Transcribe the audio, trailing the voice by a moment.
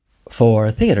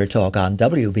For Theatre Talk on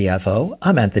WBFO,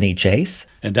 I'm Anthony Chase.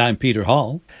 And I'm Peter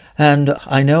Hall. And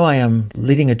I know I am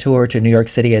leading a tour to New York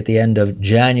City at the end of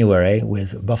January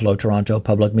with Buffalo, Toronto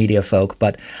public media folk,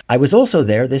 but I was also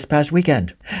there this past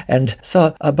weekend and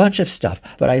saw a bunch of stuff.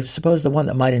 But I suppose the one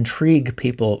that might intrigue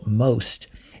people most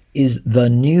is the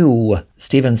new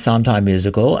Stephen Sondheim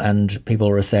musical, and people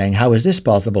were saying, how is this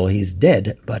possible? He's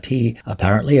dead. But he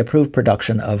apparently approved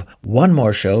production of one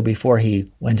more show before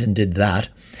he went and did that.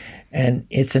 And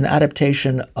it's an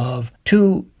adaptation of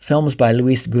two films by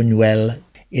Luis Buñuel.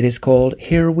 It is called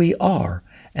Here We Are,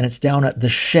 and it's down at The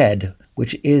Shed,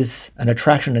 which is an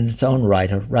attraction in its own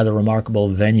right, a rather remarkable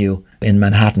venue in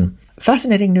Manhattan.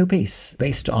 Fascinating new piece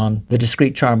based on the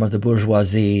discreet charm of the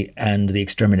bourgeoisie and the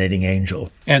exterminating angel.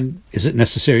 And is it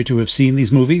necessary to have seen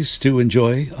these movies to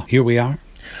enjoy Here We Are?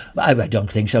 I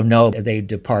don't think so, no. They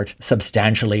depart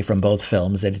substantially from both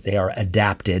films. They are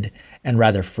adapted and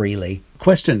rather freely.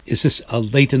 Question, is this a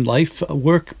late-in-life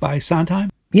work by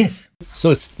Sondheim? Yes. So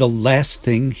it's the last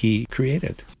thing he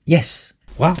created? Yes.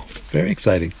 Wow, very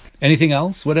exciting. Anything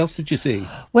else? What else did you see?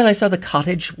 Well, I saw The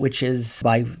Cottage, which is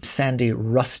by Sandy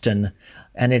Rustin,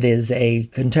 and it is a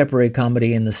contemporary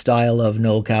comedy in the style of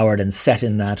Noel Coward and set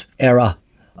in that era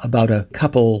about a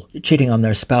couple cheating on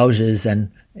their spouses,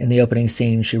 and in the opening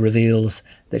scene she reveals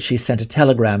that she sent a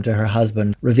telegram to her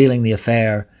husband revealing the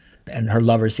affair, and her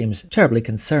lover seems terribly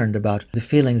concerned about the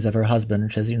feelings of her husband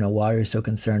and says, why are you so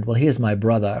concerned? Well, he is my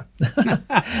brother.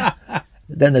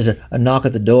 Then there's a knock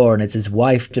at the door, and it's his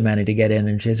wife demanding to get in.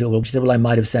 And she said, well, I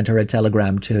might have sent her a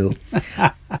telegram too.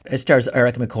 It stars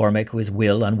Eric McCormick, who is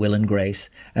Will on Will and Grace,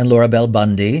 and Laura Bell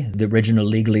Bundy, the original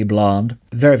Legally Blonde.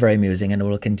 Very, very amusing, and it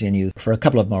will continue for a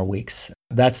couple of more weeks.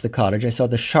 That's The Cottage. I saw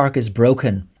The Shark is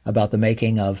Broken, about the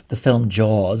making of the film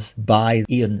Jaws by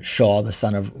Ian Shaw, the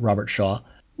son of Robert Shaw.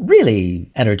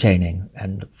 Really entertaining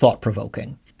and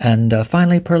thought-provoking. And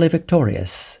finally, Pearly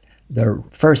Victorious, the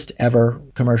first ever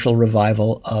commercial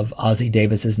revival of Ossie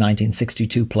Davis's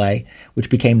 1962 play,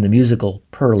 which became the musical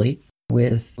Pearly,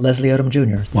 with Leslie Odom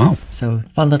Jr. Wow. So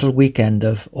fun little weekend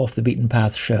of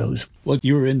off-the-beaten-path shows. Well,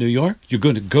 you were in New York. You're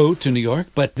going to go to New York,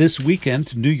 but this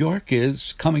weekend, New York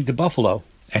is coming to Buffalo.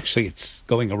 Actually, it's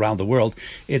going around the world.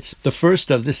 It's the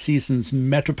first of this season's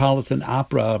Metropolitan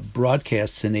Opera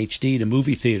broadcasts in HD to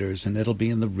movie theaters, and it'll be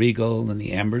in the Regal and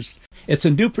the Amherst. It's a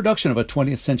new production of a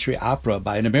 20th century opera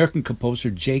by an American composer,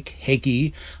 Jake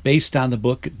Hagee, based on the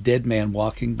book Dead Man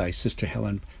Walking by Sister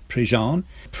Helen Prejean.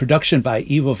 Production by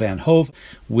Ivo Van Hove,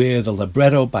 with a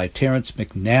libretto by Terence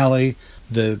McNally.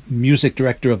 The music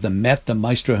director of the Met, the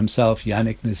maestro himself,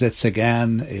 Yannick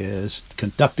Nézet-Séguin, is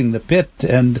conducting the pit,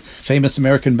 and famous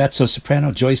American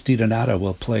mezzo-soprano Joyce DiDonato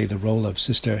will play the role of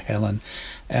Sister Helen.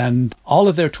 And all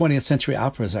of their 20th century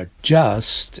operas are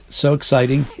just so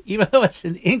exciting. Even though it's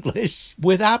in English,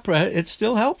 with opera, it's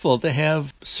still helpful to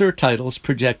have surtitles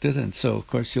projected, and so, of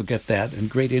course, you'll get that, and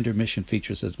great intermission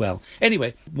features as well.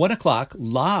 Anyway, 1 o'clock,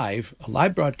 live, a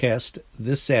live broadcast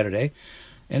this Saturday.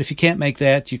 And if you can't make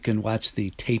that, you can watch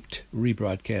the taped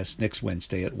rebroadcast next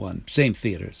Wednesday at 1. Same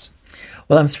theaters.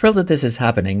 Well, I'm thrilled that this is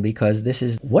happening because this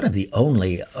is one of the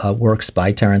only works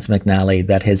by Terence McNally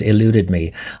that has eluded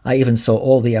me. I even saw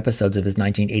all the episodes of his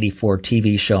 1984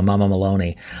 TV show, Mama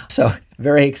Maloney. So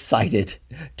very excited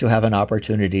to have an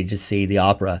opportunity to see the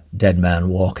opera Dead Man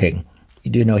Walking.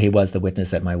 You do know he was the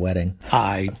witness at my wedding.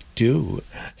 I do.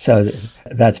 So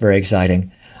that's very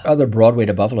exciting. Other Broadway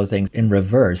to Buffalo things in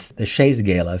reverse. The Shays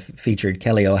Gala featured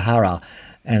Kelly O'Hara,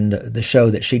 and the show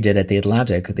that she did at the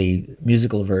Atlantic, the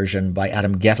musical version by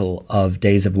Adam Gettle of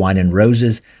Days of Wine and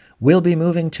Roses, will be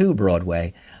moving to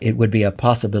Broadway. It would be a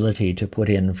possibility to put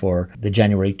in for the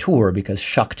January tour because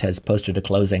Shucked has posted a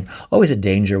closing. Always a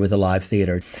danger with a live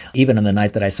theater. Even on the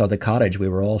night that I saw The Cottage, we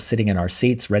were all sitting in our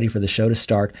seats ready for the show to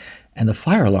start, and the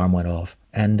fire alarm went off,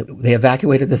 and they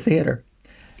evacuated the theater.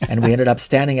 And we ended up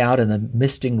standing out in the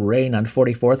misting rain on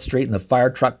 44th Street and the fire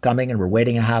truck coming, and we're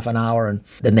waiting a half an hour, and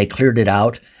then they cleared it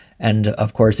out. And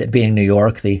of course, it being New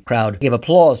York, the crowd gave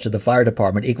applause to the fire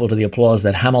department equal to the applause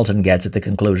that Hamilton gets at the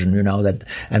conclusion,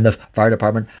 and the fire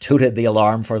department tooted the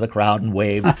alarm for the crowd and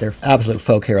waved. They're absolute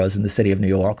folk heroes in the city of New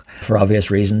York for obvious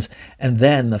reasons. And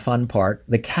then the fun part,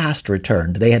 the cast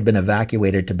returned. They had been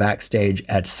evacuated to backstage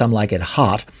at Some Like It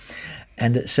Hot.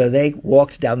 And so they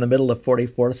walked down the middle of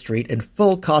 44th Street in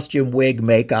full costume, wig,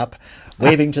 makeup,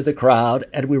 waving to the crowd.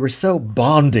 And we were so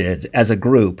bonded as a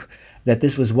group that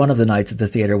this was one of the nights at the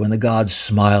theater when the gods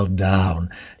smiled down.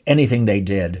 Anything they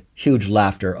did, huge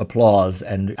laughter, applause.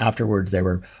 And afterwards they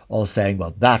were all saying,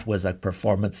 well, that was a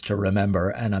performance to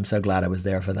remember. And I'm so glad I was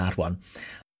there for that one.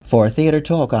 For Theatre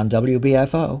Talk on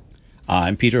WBFO,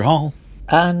 I'm Peter Hall.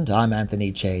 And I'm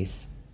Anthony Chase.